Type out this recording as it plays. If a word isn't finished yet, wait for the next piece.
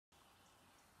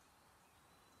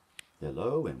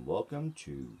Hello and welcome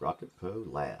to Rocket Pro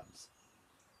Labs.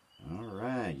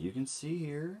 Alright, you can see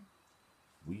here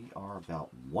we are about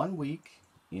 1 week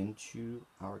into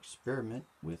our experiment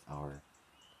with our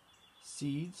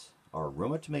seeds, our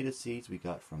Roma tomato seeds we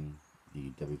got from the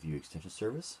WVU Extension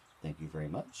Service. Thank you very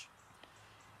much.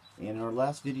 And in our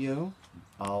last video,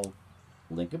 I'll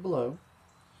link it below,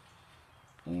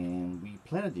 and we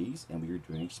planted these and we were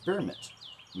doing an experiment.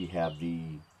 We have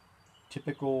the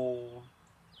typical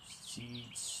seed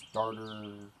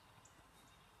starter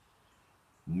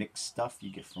mixed stuff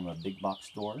you get from a big box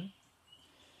store,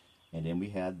 and then we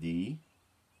had the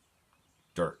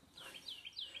dirt,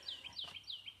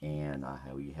 and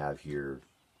we have here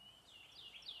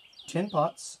 10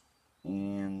 pots,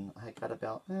 and I got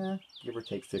about give or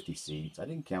take 50 seeds. I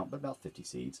didn't count, but about 50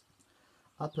 seeds.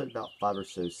 I put about 5 or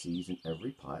so seeds in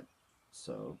every pot.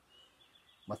 So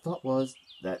my thought was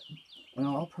that,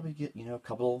 well, I'll probably get a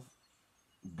couple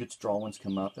good strong ones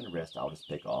come up, and the rest I'll just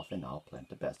pick off and I'll plant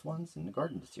the best ones in the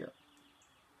garden this year.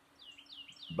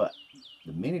 But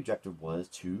the main objective was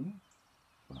to,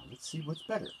 well, let's see what's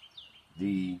better,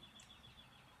 the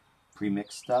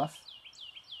premix stuff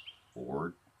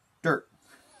or dirt.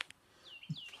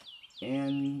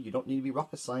 And you don't need to be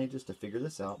rocket scientist to figure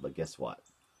this out, but guess what?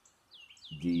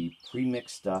 The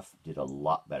premix stuff did a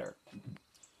lot better.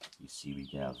 You see we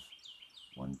have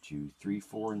 1, 2, 3,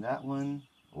 4 in that one.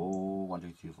 Oh, 1,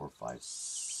 2, 3, 4, 5,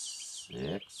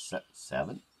 6, 7,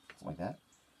 something like that.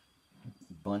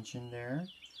 Bunch in there.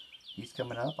 He's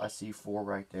coming up. I see 4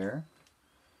 right there.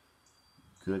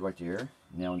 Good right there.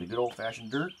 Now in the good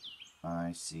old-fashioned dirt,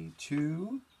 I see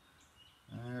 2.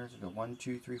 There's a 1,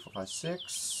 2, 3, 4, 5,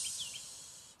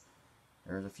 6.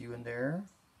 There's a few in there.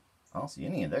 I don't see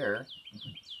any in there.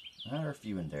 There are a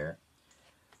few in there.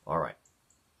 All right.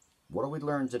 What did we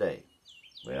learn today?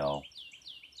 Well,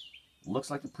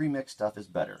 looks like the premix stuff is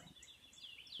better,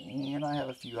 and I have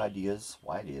a few ideas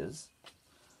why it is.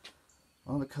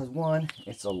 Well, because one,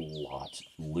 it's a lot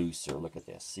looser. Look at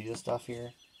this. See this stuff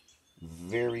here?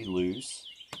 Very loose.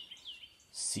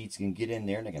 Seeds can get in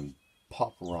there and they can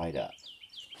pop right up.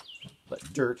 But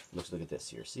dirt, look at this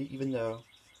here. See, even though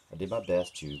I did my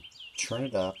best to churn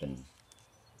it up and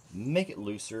make it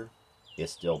looser,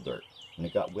 it's still dirt. When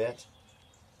it got wet,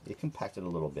 it compacted a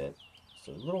little bit.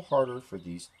 So a little harder for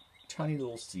these tiny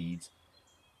little seeds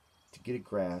to get a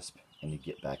grasp and to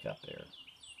get back up there.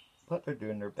 But they're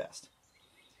doing their best.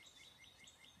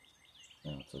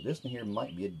 Now, so this one here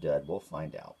might be a dud. We'll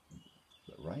find out.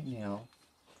 But right now,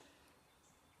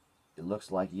 it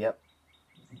looks like, yep,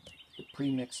 the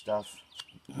premix stuff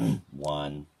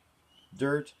won.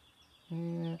 Dirt,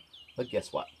 but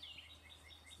guess what?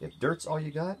 If dirt's all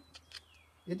you got,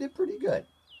 it did pretty good.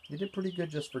 It did pretty good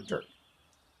just for dirt.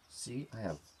 See, I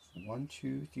have 1,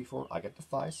 2, 3, 4. I got the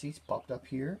 5 seeds popped up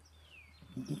here.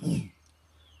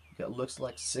 Got looks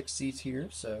like 6 seeds here.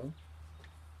 So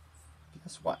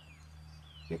guess what?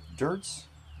 If dirt's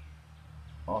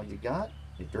all you got,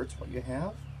 if dirt's what you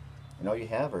have, and all you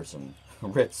have are some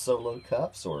red Solo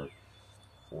cups or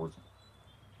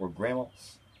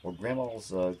grandma's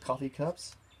coffee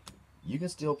cups, you can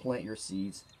still plant your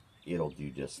seeds. It'll do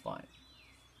just fine.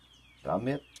 But I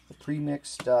admit the premix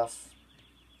stuff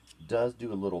does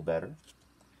do a little better,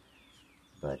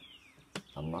 but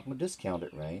I'm not going to discount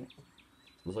it, right?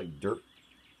 Looks like dirt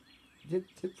did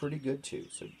pretty good too.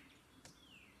 So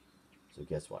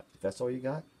guess what? If that's all you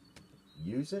got,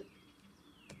 use it.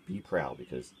 Be proud,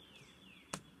 because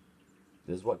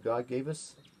this is what God gave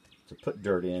us to put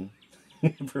dirt in,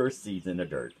 for our seeds in the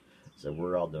dirt. So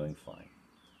we're all doing fine.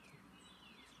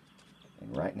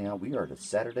 And right now we are to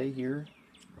Saturday here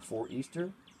before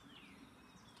Easter.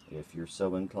 If you're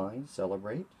so inclined,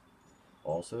 celebrate.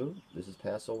 Also, this is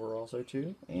Passover also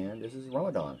too, and this is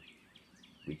Ramadan.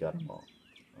 We got them all.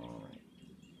 All right.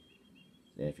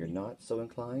 And if you're not so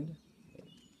inclined,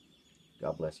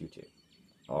 God bless you too.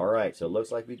 All right, so it looks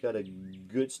like we got a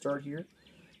good start here.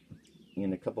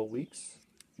 In a couple of weeks,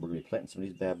 we're going to be planting some of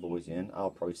these bad boys in.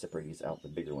 I'll probably separate these out, the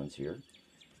bigger ones here.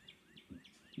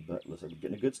 But looks like we're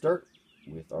getting a good start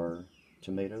with our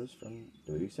tomatoes from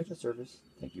the WVU Extension Service.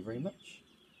 Thank you very much.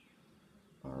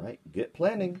 All right, get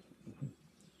planting.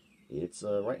 It's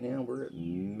right now we're at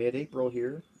mid-April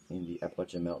here in the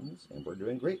Appalachian Mountains, and we're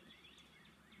doing great.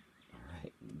 All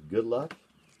right, good luck.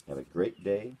 Have a great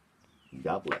day.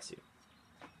 God bless you.